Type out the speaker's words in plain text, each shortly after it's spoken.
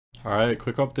Alright,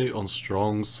 quick update on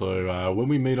Strong. So when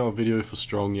we made our video for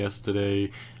Strong yesterday,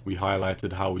 we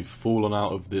highlighted how we've fallen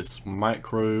out of this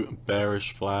micro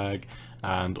bearish flag,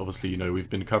 and obviously, you know, we've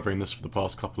been covering this for the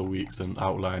past couple of weeks and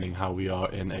outlining how we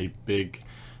are in a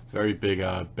very big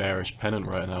bearish pennant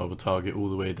right now, with a target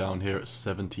all the way down here at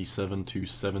 $77 to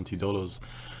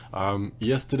 $70.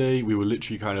 Yesterday we were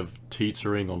literally kind of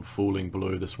teetering on falling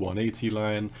below this 180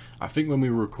 line. I think when we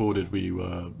recorded we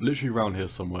were literally around here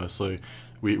somewhere, so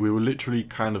we were literally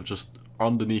kind of just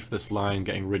underneath this line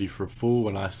getting ready for a fall,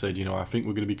 and I said, you know, I think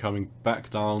we're going to be coming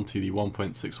back down to the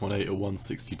 1.618 or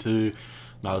 162.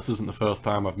 Now, this isn't the first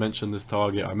time I've mentioned this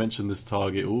target. I mentioned this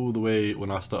target all the way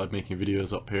when I started making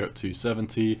videos up here at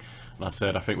 270, and I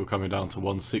said I think we're coming down to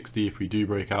 160 if we do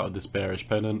break out of this bearish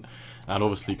pennant. And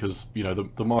obviously, because, you know,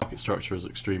 the market structure is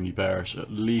extremely bearish,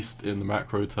 at least in the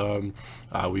macro term.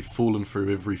 We've fallen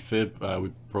through every fib.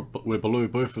 We're below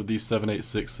both of these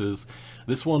 786s.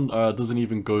 This one doesn't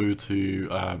even go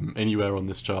to anywhere on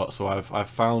this chart, so I've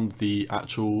found the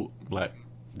actual, like,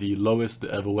 the lowest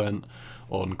it ever went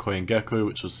on CoinGecko,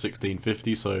 which was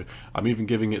 1650, so I'm even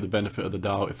giving it the benefit of the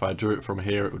doubt. If I drew it from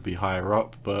here, it would be higher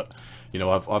up, but you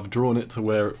know, I've drawn it to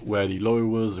where the low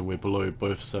was, and we're below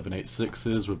both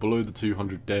 786s. We're below the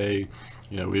 200-day.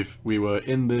 You know, we were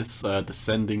in this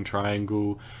descending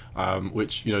triangle,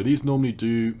 which, you know, these normally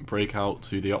do break out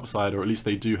to the upside, or at least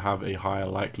they do have a higher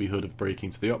likelihood of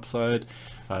breaking to the upside.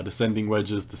 Descending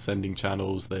wedges, descending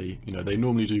channels, they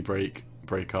normally do break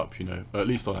up, you know, at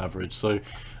least on average. So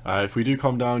if we do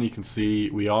come down, you can see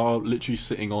we are literally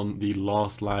sitting on the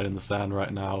last line in the sand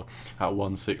right now at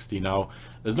 160. Now,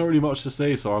 there's not really much to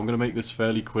say, so I'm going to make this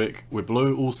fairly quick. We're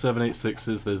below all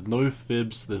 786s. There's no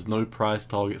fibs, there's no price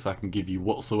targets I can give you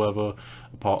whatsoever,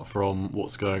 apart from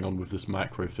what's going on with this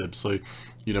micro fib. So,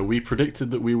 you know, we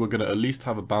predicted that we were going to at least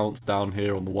have a bounce down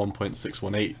here on the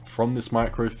 1.618 from this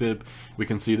micro fib. We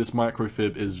can see this micro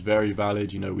fib is very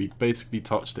valid. You know, we basically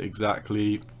touched it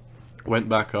exactly, went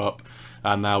back up,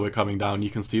 and now we're coming down.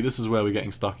 You can see this is where we're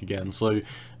getting stuck again. So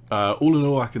all in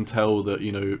all, I can tell that,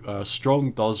 you know,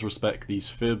 Strong does respect these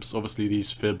fibs. Obviously, these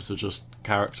fibs are just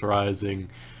characterizing,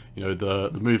 you know,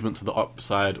 the movement to the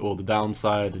upside or the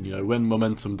downside, and you know, when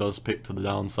momentum does pick to the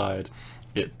downside,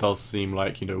 it does seem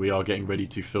like, you know, we are getting ready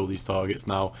to fill these targets.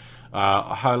 Now,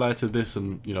 I highlighted this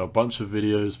in, you know, a bunch of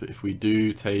videos, but if we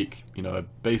do take, you know, a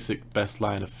basic best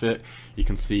line of fit, you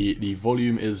can see the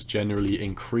volume is generally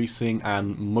increasing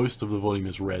and most of the volume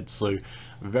is red. So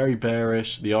very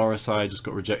bearish. The RSI just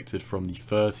got rejected from the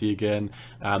 30 again,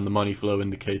 and the money flow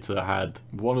indicator had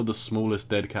one of the smallest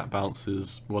dead cat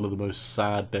bounces, one of the most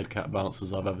sad dead cat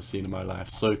bounces I've ever seen in my life.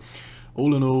 So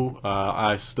all in all,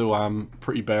 I still am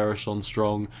pretty bearish on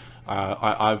Strong.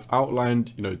 I've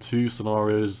outlined, you know, two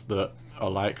scenarios that are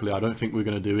likely. I don't think we're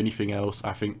going to do anything else.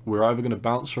 I think we're either going to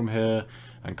bounce from here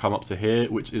and come up to here,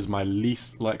 which is my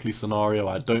least likely scenario.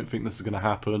 I don't think this is going to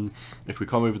happen. If we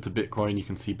come over to Bitcoin, you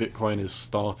can see Bitcoin is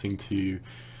starting to,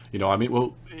 you know, I mean,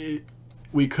 well,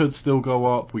 we could still go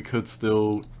up. We could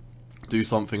still do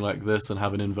something like this and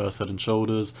have an inverse head and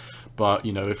shoulders, but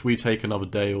you know, if we take another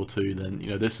day or two, then you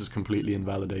know, this is completely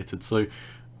invalidated. So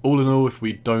all in all, if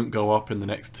we don't go up in the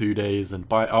next 2 days, and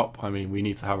by up I mean we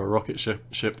need to have a rocket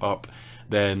ship up,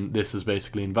 then this is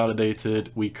basically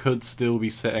invalidated. We could still be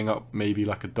setting up maybe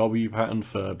like a W pattern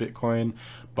for Bitcoin,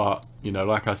 but you know,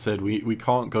 like I said, we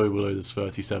can't go below this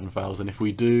 37,000. If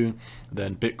we do,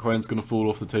 then Bitcoin's going to fall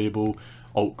off the table,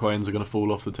 altcoins are going to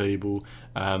fall off the table,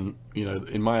 and you know,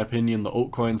 in my opinion, the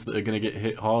altcoins that are going to get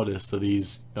hit hardest are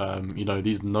these you know,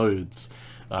 these nodes.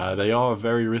 They are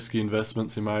very risky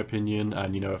investments in my opinion,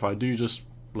 and you know, if I do just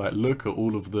like look at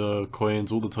all of the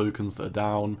coins, all the tokens that are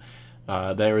down,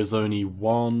 there is only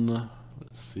one,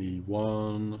 let's see,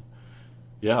 one,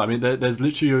 yeah, I mean there's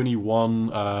literally only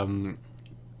one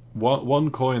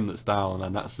coin that's down,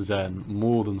 and that's Zen,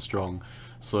 more than Strong.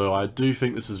 So I do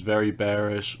think this is very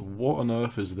bearish. What on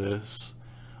earth is this?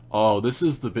 Oh, this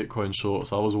is the Bitcoin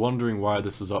shorts. I was wondering why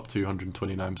this is up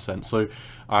 229%. So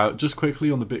just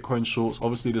quickly on the Bitcoin shorts,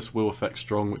 obviously this will affect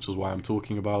Strong, which is why I'm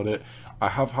talking about it. I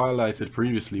have highlighted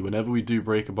previously, whenever we do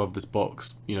break above this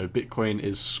box, you know, Bitcoin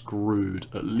is screwed,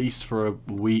 at least for a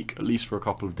week, at least for a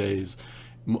couple of days.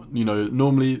 You know,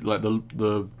 normally like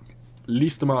the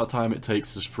least amount of time it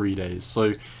takes is 3 days.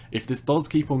 So if this does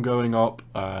keep on going up,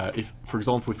 if for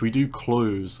example, if we do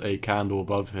close a candle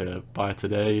above here by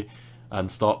today and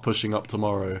start pushing up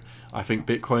tomorrow, I think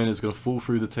Bitcoin is going to fall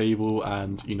through the table,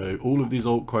 and you know, all of these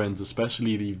altcoins,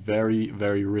 especially the very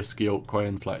risky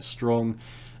altcoins like Strong,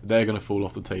 they're going to fall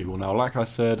off the table. Now, like I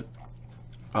said,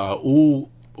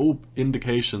 all all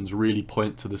indications really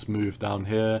point to this move down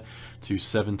here to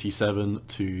 77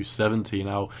 to 70.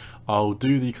 Now I'll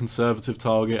do the conservative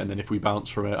target, and then if we bounce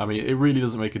from it, I mean, it really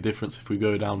doesn't make a difference if we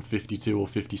go down 52 or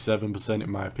 57%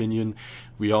 in my opinion.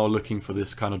 We are looking for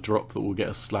this kind of drop that will get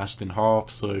us slashed in half.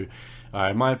 So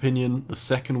in my opinion, the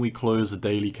second we close a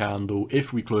daily candle,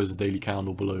 if we close a daily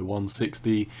candle below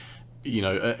 160, you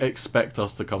know, expect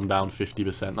us to come down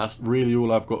 50%. That's really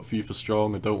all I've got for you for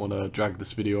Strong. I don't want to drag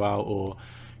this video out or,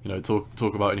 you know,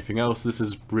 talk about anything else. This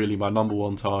is really my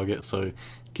 #1 target, so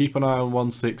keep an eye on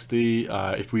 160.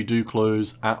 If we do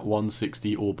close at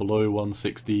 160 or below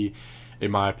 160,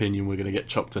 in my opinion, we're going to get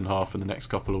chopped in half in the next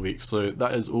couple of weeks. So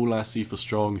that is all I see for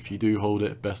Strong. If you do hold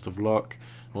it, best of luck.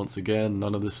 Once again,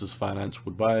 none of this is financial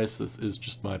advice. This is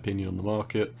just my opinion on the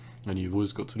market, and you've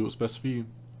always got to do what's best for you.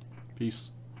 Peace.